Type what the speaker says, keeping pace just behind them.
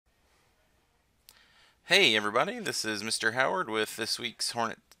Hey everybody, this is Mr. Howard with this week's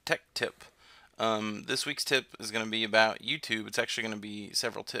Hornet Tech Tip. This week's tip is going to be about YouTube. It's actually going to be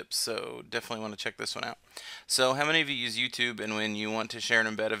several tips, so definitely want to check this one out. So how many of you use YouTube, and when you want to share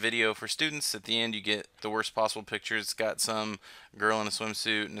and embed a video for students, at the end you get the worst possible pictures? It's got some girl in a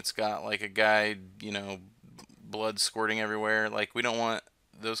swimsuit, and it's got like a guy, blood squirting everywhere. Like, we don't want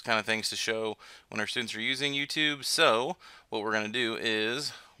those kind of things to show when our students are using YouTube. So what we're going to do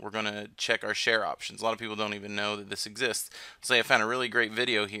is we're going to check our share options. A lot of people don't even know that this exists. Say I found a really great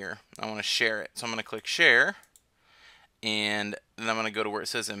video here. I want to share it. So I'm going to click share, and then I'm going to go to where it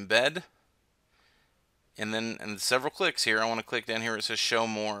says embed, and then in several clicks here I want to click down here where it says show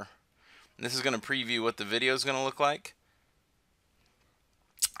more. And this is going to preview what the video is going to look like.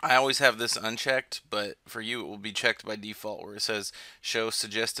 I always have this unchecked, but for you it will be checked by default where it says show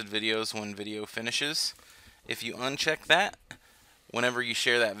suggested videos when video finishes. If you uncheck that, whenever you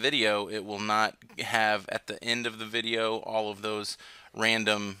share that video, it will not have at the end of the video all of those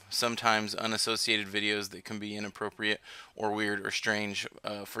random, sometimes unassociated videos that can be inappropriate or weird or strange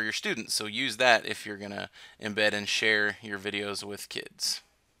for your students. So use that if you're going to embed and share your videos with kids.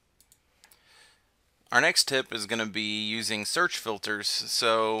 Our next tip is going to be using search filters.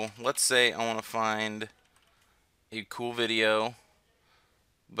 So let's say I want to find a cool video,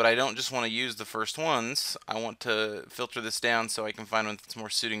 but I don't just want to use the first ones. I want to filter this down so I can find one that's more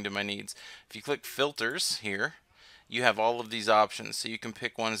suiting to my needs. If you click filters here, you have all of these options. So you can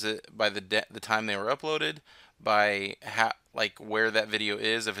pick ones that by the time they were uploaded, by like where that video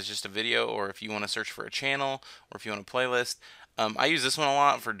is, if it's just a video, or if you want to search for a channel, or if you want a playlist. I use this one a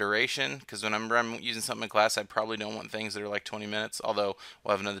lot for duration, because whenever I'm using something in class, I probably don't want things that are like 20 minutes, although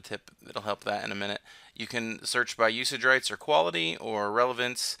we'll have another tip that'll help that in a minute. You can search by usage rights or quality or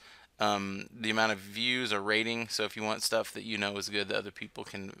relevance, the amount of views or rating, so if you want stuff that you know is good that other people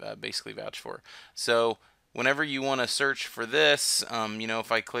can basically vouch for. So whenever you want to search for this,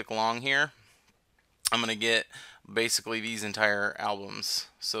 if I click long here, I'm going to get basically these entire albums.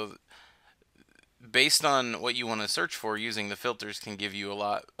 So based on what you want to search for, using the filters can give you a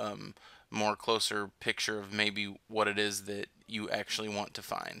lot more closer picture of maybe what it is that you actually want to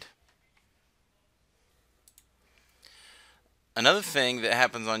find. Another thing that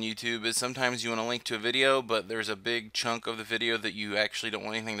happens on YouTube is sometimes you want to link to a video, but there's a big chunk of the video that you actually don't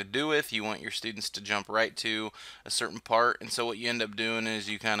want anything to do with. You want your students to jump right to a certain part, and so what you end up doing is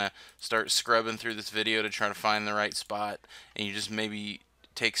you kind of start scrubbing through this video to try to find the right spot, and you just maybe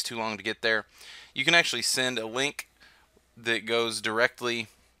takes too long to get there. You can actually send a link that goes directly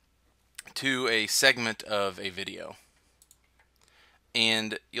to a segment of a video,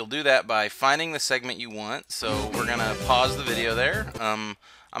 and you'll do that by finding the segment you want. So we're gonna pause the video there. I'm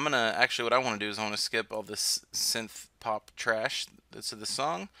gonna actually, what I want to do is I want to skip all this synth pop trash that's of the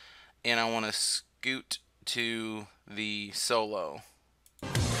song, and I want to scoot to the solo.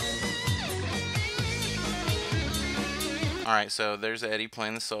 Alright, so there's Eddie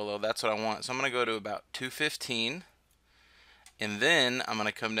playing the solo. That's what I want. So I'm going to go to about 2:15, and then I'm going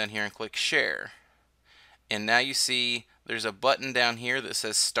to come down here and click share. And now you see there's a button down here that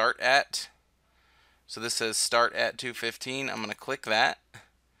says start at. So this says start at 2:15. I'm going to click that,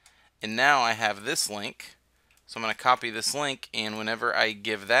 and now I have this link. So I'm going to copy this link, and whenever I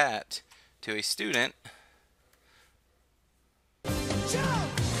give that to a student,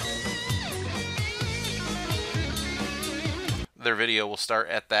 their video will start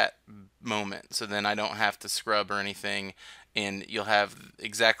at that moment. So then I don't have to scrub or anything, and you'll have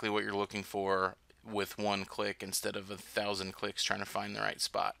exactly what you're looking for with one click instead of 1,000 clicks trying to find the right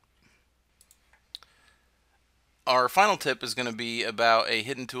spot. Our final tip is going to be about a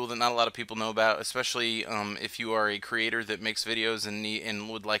hidden tool that not a lot of people know about, especially if you are a creator that makes videos and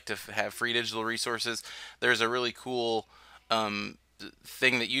would like to have free digital resources. There's a really cool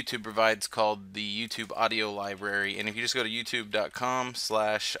thing that YouTube provides called the YouTube audio library, and if you just go to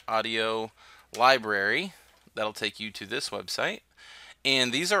youtube.com/audio library, that'll take you to this website,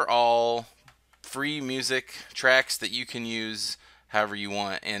 and these are all free music tracks that you can use however you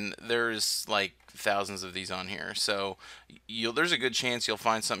want, and there's like thousands of these on here, so there's a good chance you'll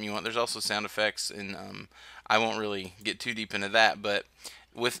find something you want. There's also sound effects, and I won't really get too deep into that, but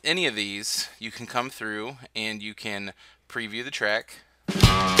with any of these you can come through and you can preview the track.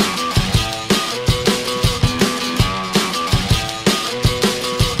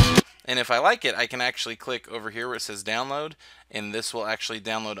 And if I like it, I can actually click over here where it says download, and this will actually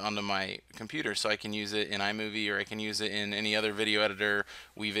download onto my computer, so I can use it in iMovie, or I can use it in any other video editor,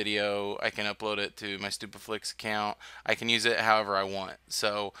 WeVideo. I can upload it to my Stupeflix account. I can use it however I want.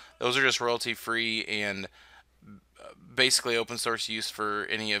 So those are just royalty free, and basically open source use for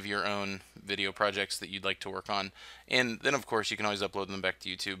any of your own video projects that you'd like to work on. And then of course you can always upload them back to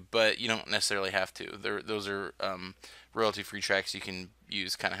YouTube, but you don't necessarily have to. Those are royalty free tracks you can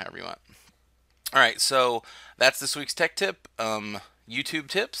use kind of however you want. Alright, so that's this week's tech tip. YouTube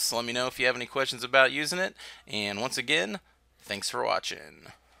tips. Let me know if you have any questions about using it. And once again, thanks for watching.